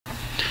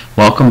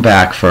Welcome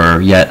back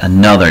for yet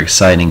another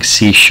exciting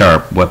C#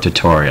 web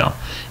tutorial.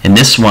 In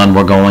this one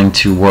we're going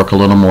to work a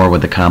little more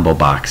with the combo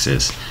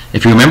boxes.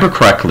 If you remember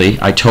correctly,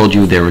 I told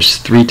you there was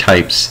three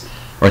types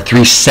or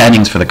three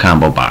settings for the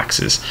combo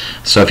boxes.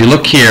 So if you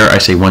look here, I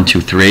say 1,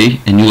 2,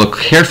 3, and you look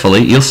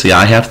carefully, you'll see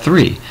I have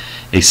three.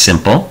 A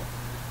simple,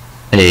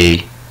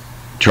 a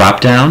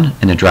drop down,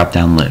 and a drop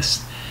down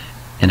list.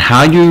 And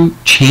how you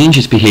change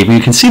its behavior,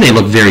 you can see they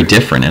look very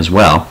different as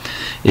well,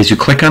 is you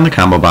click on the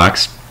combo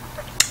box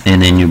and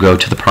then you go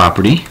to the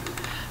property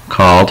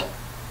called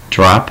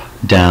drop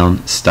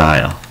down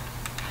style.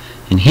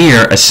 And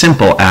here a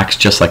simple acts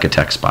just like a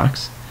text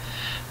box.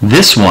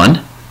 This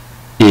one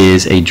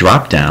is a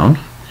drop down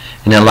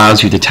and it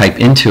allows you to type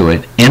into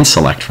it and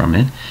select from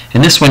it.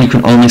 And this one you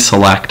can only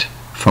select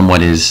from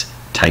what is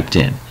typed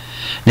in.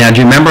 Now,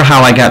 do you remember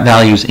how I got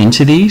values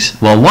into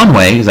these? Well, one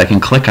way is I can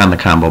click on the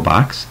combo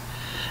box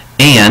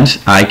and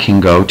I can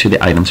go to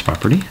the items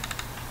property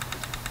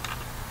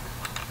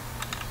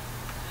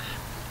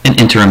and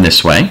enter them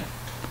this way.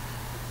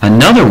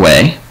 Another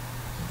way,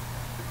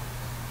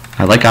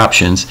 I like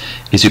options,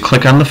 is you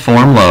click on the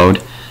form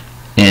load,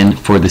 and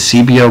for the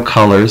CBO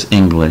colors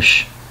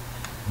English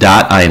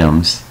dot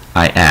items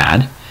I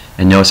add,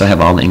 and notice I have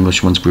all the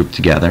English ones grouped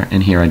together,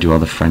 and here I do all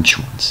the French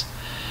ones.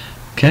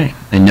 Okay,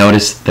 and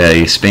notice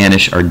the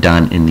Spanish are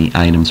done in the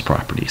items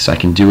property. So I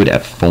can do it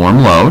at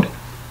form load,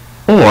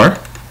 or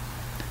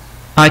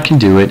I can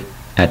do it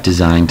at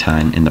design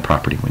time in the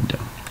property window.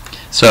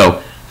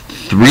 So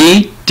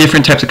three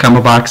different types of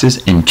combo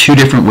boxes and two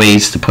different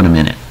ways to put them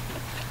in it.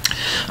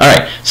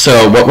 Alright,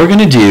 so what we're going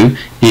to do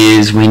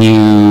is when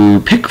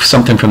you pick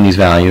something from these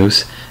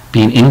values,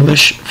 being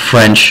English,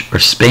 French, or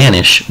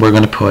Spanish, we're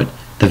going to put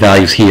the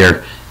values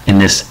here in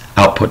this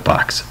output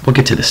box. We'll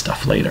get to this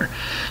stuff later.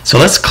 So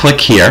let's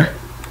click here.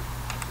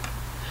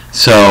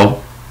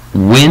 So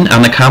when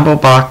on the combo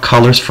box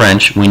colors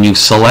French, when you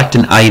select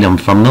an item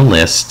from the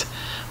list,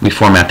 we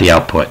format the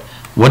output.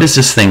 What is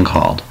this thing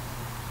called?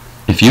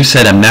 If you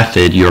said a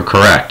method, you're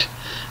correct.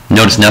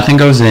 Notice nothing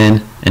goes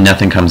in and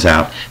nothing comes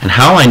out. And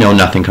how I know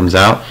nothing comes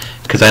out?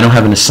 Because I don't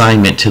have an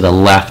assignment to the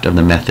left of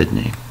the method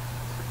name.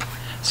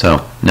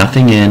 So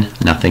nothing in,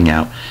 nothing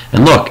out.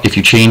 And look, if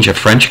you change a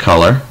French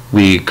color,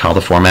 we call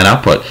the format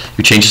output.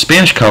 You change a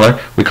Spanish color,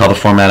 we call the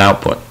format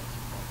output.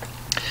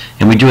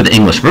 And we do it in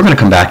English. We're going to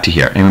come back to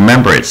here. And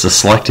remember, it's the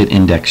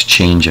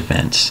SelectedIndexChanged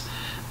events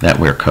that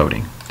we're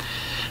coding.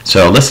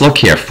 So let's look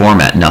here.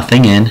 Format,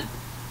 nothing in.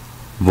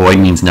 Void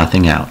means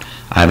nothing out.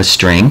 I have a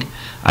string.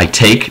 I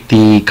take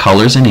the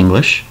colors in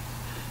English,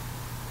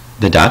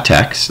 the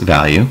 .text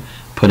value,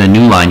 put a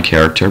new line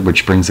character,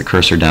 which brings the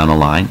cursor down a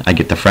line. I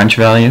get the French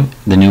value,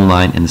 the new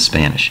line, and the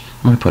Spanish.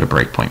 I'm going to put a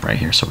breakpoint right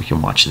here so we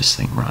can watch this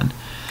thing run.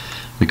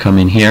 We come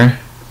in here.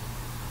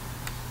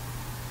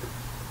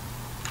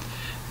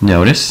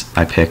 Notice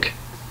I pick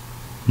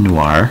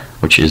noir,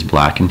 which is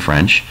black in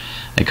French.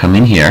 I come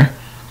in here.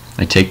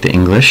 I take the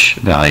English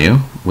value,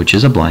 which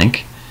is a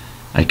blank.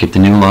 I get the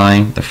new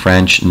line, the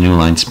French, new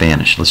line,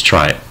 Spanish. Let's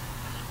try it.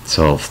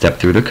 So I'll step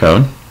through the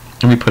code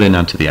and we put it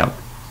onto the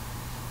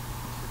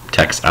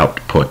text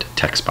output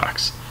text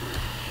box.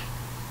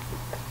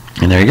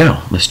 And there you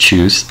go. Let's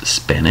choose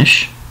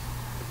Spanish.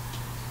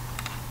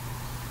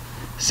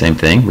 Same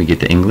thing. We get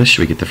the English,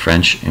 we get the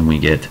French, and we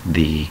get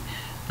the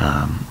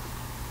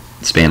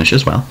Spanish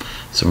as well.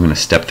 So we're going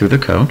to step through the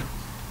code.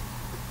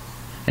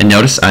 And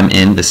notice I'm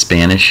in the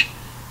Spanish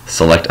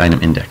select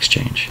item index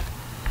change.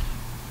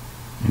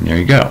 And there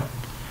you go.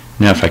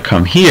 Now if I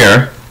come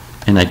here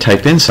and I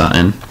type in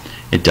something,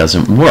 it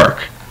doesn't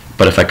work.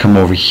 But if I come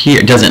over here,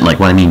 it doesn't, like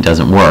what I mean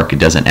doesn't work, it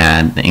doesn't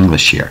add the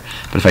English here.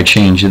 But if I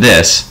change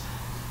this,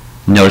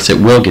 notice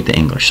it will get the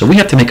English. So we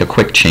have to make a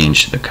quick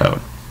change to the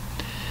code.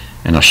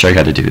 And I'll show you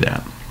how to do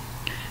that.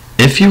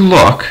 If you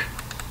look,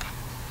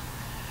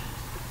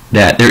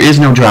 that there is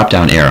no drop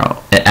down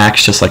arrow. It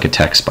acts just like a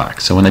text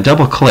box. So when I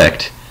double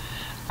clicked,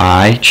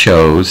 I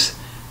chose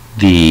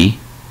the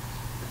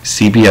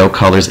CBO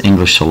colors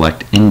English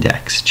select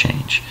index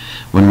change,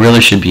 when really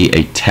should be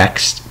a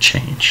text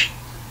change.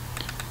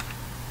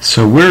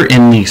 So we're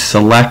in the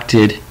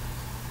selected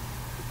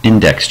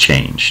index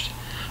changed.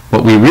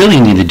 What we really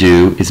need to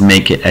do is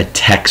make it a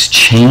text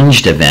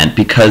changed event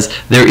because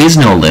there is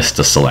no list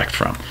to select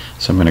from.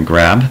 So I'm going to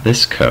grab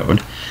this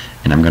code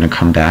and I'm going to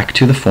come back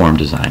to the form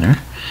designer.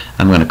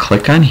 I'm going to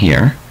click on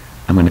here.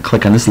 I'm going to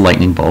click on this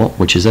lightning bolt,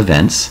 which is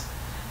events.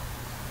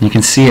 You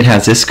can see it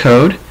has this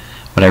code.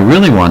 What I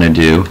really want to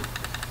do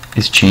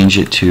is change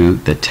it to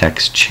the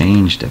text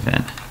changed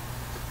event.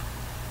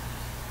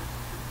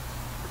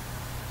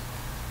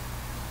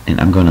 And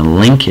I'm going to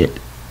link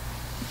it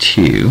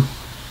to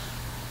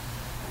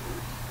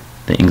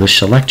the English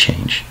select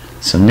change.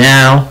 So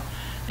now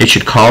it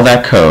should call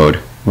that code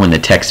when the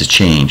text is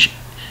changed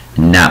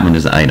and not when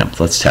there's an item.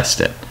 So let's test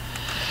it.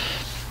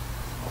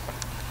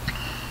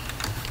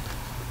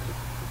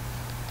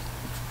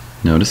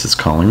 Notice it's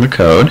calling the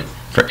code.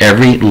 For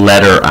every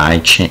letter I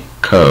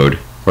code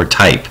or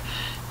type,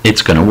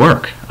 it's going to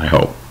work, I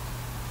hope.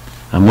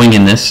 I'm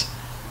winging this.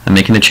 I'm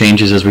making the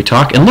changes as we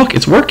talk, and look,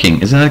 it's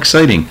working. Isn't that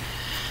exciting?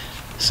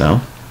 So,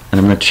 and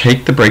I'm going to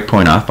take the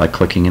breakpoint off by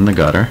clicking in the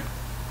gutter.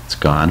 It's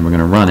gone. We're going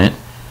to run it.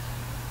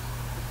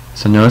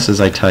 So notice as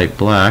I type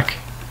black,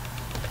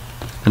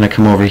 and I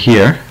come over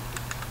here,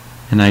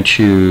 and I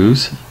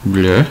choose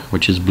bleu,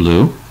 which is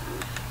blue,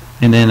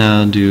 and then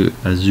I'll do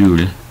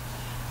azul,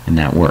 and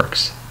that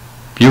works.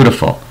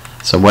 Beautiful.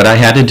 So what I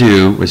had to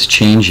do was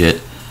change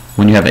it.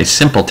 When you have a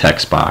simple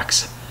text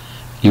box,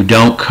 you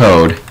don't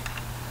code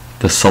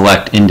the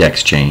select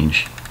index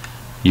change,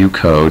 you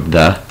code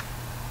the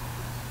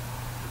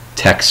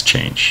text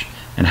change.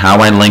 And how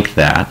I linked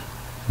that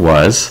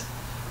was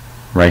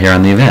right here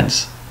on the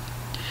events.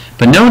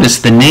 But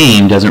notice the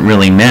name doesn't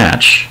really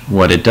match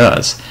what it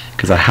does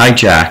because I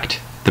hijacked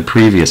the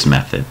previous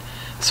method.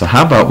 So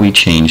how about we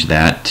change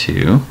that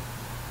to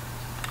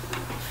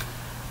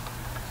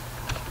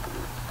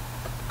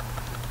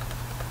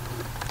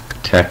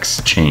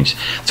text change.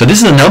 So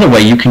this is another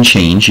way you can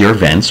change your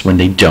events when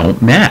they don't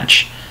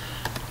match.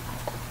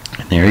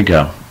 And there you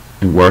go.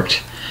 It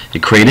worked.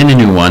 It created a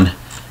new one.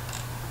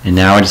 And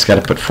now I just got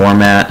to put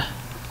format.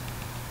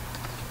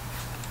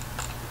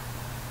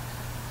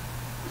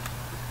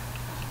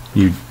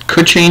 You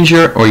could change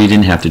it or you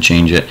didn't have to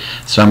change it.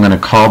 So I'm going to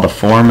call the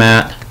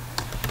format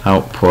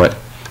output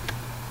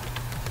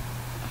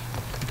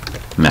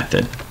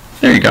method.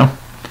 There you go.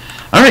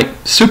 Alright,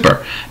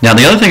 super. Now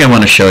the other thing I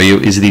want to show you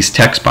is these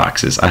text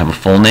boxes. I have a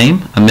full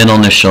name, a middle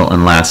initial,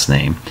 and last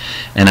name.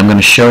 And I'm going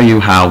to show you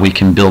how we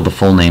can build the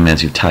full name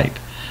as you type.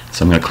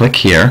 So I'm going to click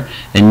here,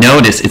 and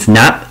notice it's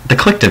not the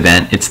clicked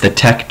event, it's the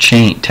text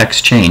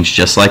change,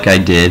 just like I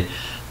did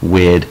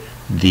with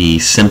the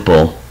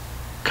simple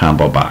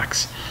combo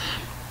box.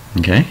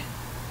 Okay?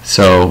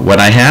 So what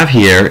I have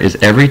here is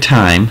every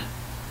time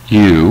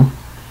you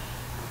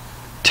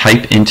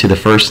type into the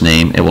first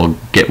name, it will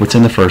get what's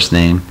in the first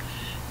name,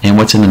 and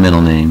what's in the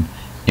middle name,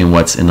 and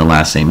what's in the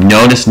last name.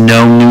 Notice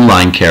no new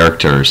line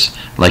characters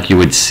like you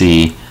would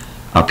see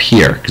up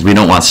here, because we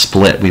don't want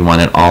split, we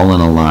want it all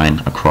in a line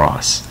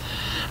across.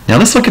 Now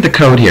let's look at the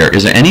code here.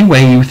 Is there any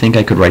way you think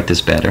I could write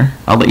this better?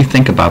 I'll let you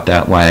think about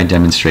that while I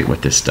demonstrate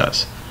what this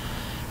does.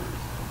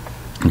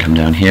 And come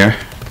down here.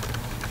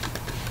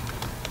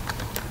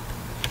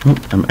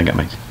 Oop, I got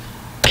my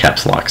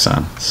caps locks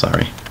on,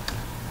 sorry.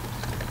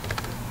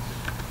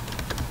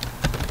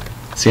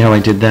 See how I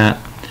did that?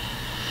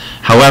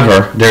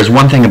 However, there's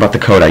one thing about the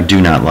code I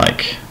do not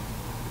like.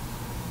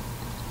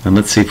 And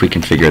let's see if we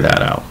can figure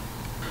that out.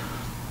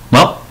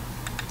 Well,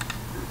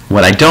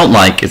 what I don't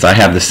like is I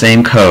have the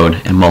same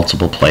code in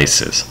multiple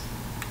places.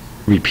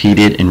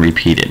 Repeated and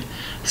repeated.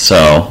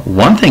 So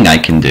one thing I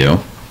can do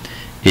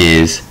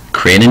is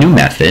create a new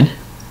method.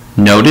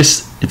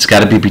 Notice it's got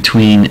to be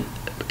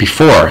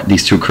before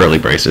these two curly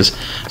braces.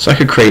 So I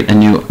could create a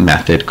new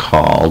method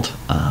called,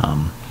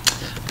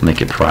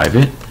 make it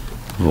private,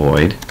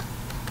 void,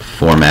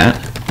 format,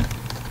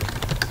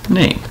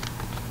 name.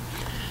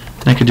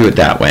 And I could do it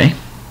that way.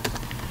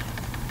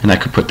 And I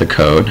could put the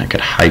code, I could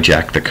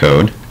hijack the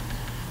code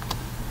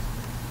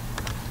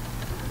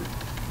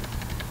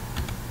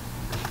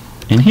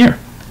in here.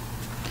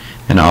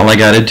 And all I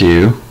got to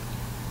do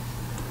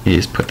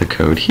is put the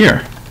code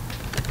here.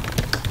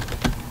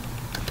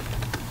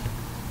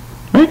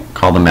 Right?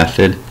 Call the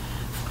method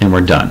and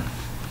we're done.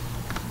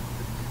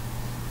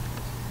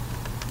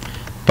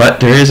 But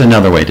there is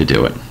another way to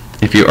do it.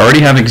 If you already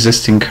have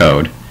existing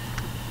code,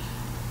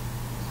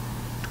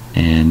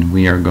 and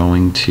we are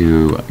going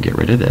to get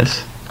rid of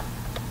this,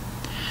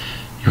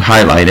 you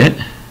highlight it,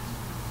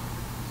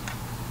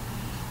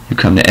 you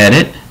come to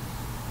edit,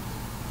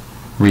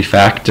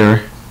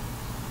 refactor,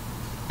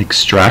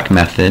 extract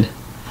method,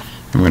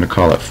 and we're going to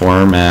call it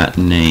format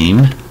name.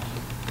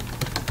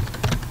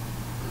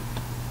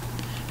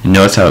 And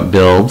notice how it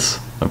builds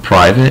a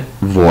private,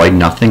 void,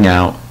 nothing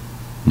out,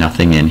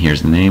 nothing in.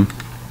 Here's the name.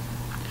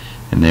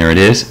 And there it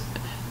is.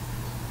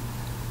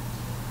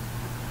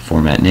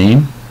 Format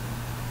name.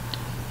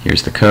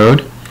 Here's the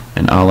code.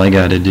 And all I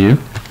got to do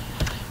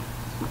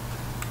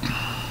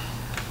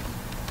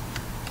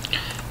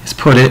is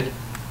put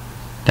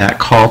that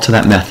call to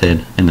that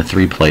method in the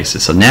 3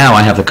 places. So now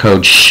I have the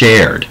code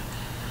shared.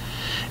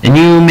 And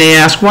you may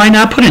ask, why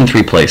not put it in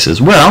 3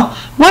 places? Well,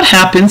 what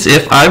happens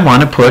if I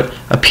want to put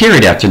a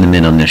period after the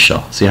middle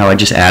initial? See how I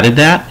just added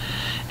that?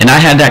 And I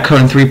had that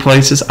code in 3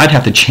 places. I'd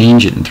have to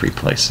change it in 3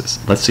 places.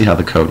 Let's see how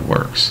the code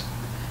works.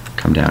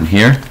 Come down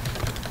here.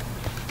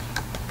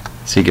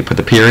 So you can put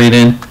the period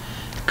in.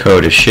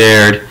 Code is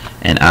shared.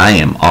 And I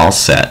am all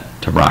set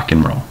to rock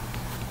and roll.